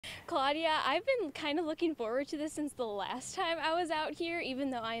Claudia, I've been kind of looking forward to this since the last time I was out here, even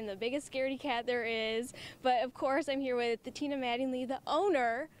though I am the biggest scaredy cat there is. But of course, I'm here with Tina Mattingly, the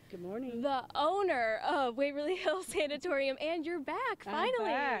owner. Good morning. The owner of Waverly Hills Sanatorium, and you're back,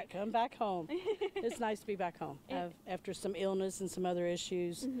 finally. I'm back home. It's nice to be back home. After some illness and some other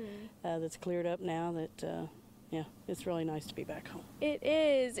issues that's cleared up now that, yeah, it's really nice to be back home. It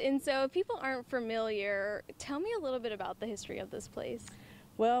is. And so if people aren't familiar, tell me a little bit about the history of this place.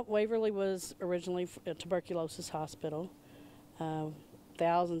 Well, Waverly was originally a tuberculosis hospital.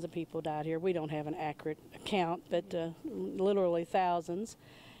 Thousands of people died here. We don't have an accurate account, but literally thousands.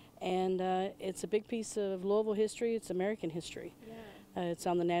 And it's a big piece of Louisville history. It's American history. Yeah. It's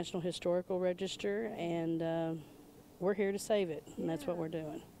on the National Historical Register, and we're here to save it, and that's what we're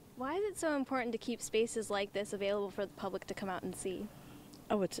doing. Why is it so important to keep spaces like this available for the public to come out and see?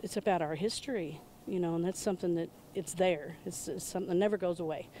 Oh, it's about our history, you know, and that's something that it's there. It's something that never goes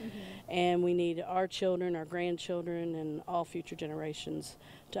away. And we need our children, our grandchildren, and all future generations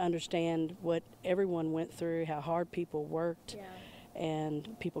to understand what everyone went through, how hard people worked,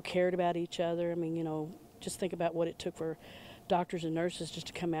 and people cared about each other. I mean, you know, just think about what it took for doctors and nurses just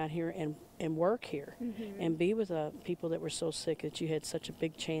to come out here and work here and be with people that were so sick that you had such a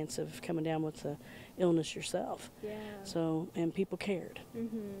big chance of coming down with the illness yourself. Yeah. So, and people cared,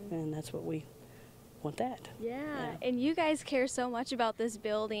 and that's what we want that. Yeah, and you guys care so much about this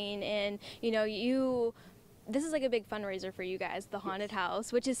building, and you know, this is like a big fundraiser for you guys, the haunted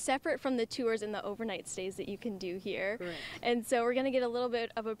house, which is separate from the tours and the overnight stays that you can do here. Correct. And so we're going to get a little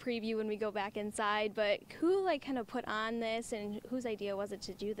bit of a preview when we go back inside, but who like kind of put on this, and whose idea was it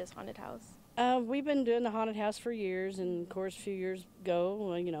to do this haunted house? We've been doing the haunted house for years, and of course a few years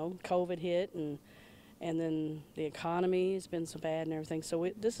ago, you know, COVID hit, and then the economy has been so bad and everything. So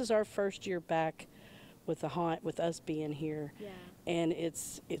this is our first year back with the haunt, with us being here, and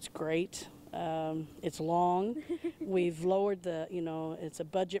it's great. It's long. We've lowered the, you know, it's a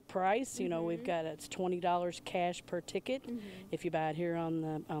budget price. You know, we've got it's $20 cash per ticket if you buy it here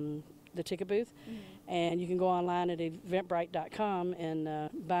on the ticket booth, and you can go online at eventbrite.com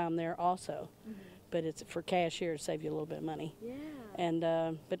and buy them there also. But it's for cash here to save you a little bit of money. Yeah.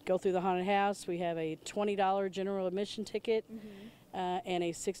 And but go through the haunted house. We have a $20 general admission ticket and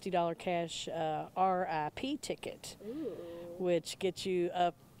a $60 cash RIP ticket, which gets you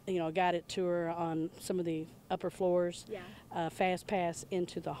up, you know, a guided tour on some of the upper floors, fast pass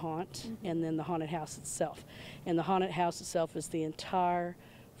into the haunt, and then the haunted house itself. And the haunted house itself is the entire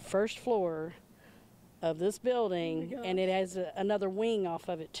first floor of this building, and it has another wing off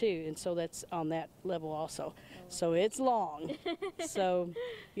of it too, and so that's on that level also. So it's long. So,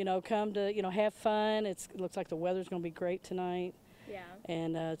 you know, come to, you know, have fun. It looks like the weather's going to be great tonight. Yeah.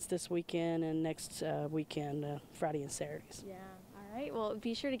 And it's this weekend and next weekend, Friday and Saturdays. Yeah. All right, well,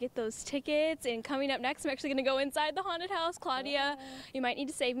 be sure to get those tickets. And coming up next, I'm actually going to go inside the haunted house. Claudia, you might need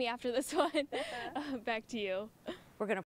to save me after this one. Back to you. We're going to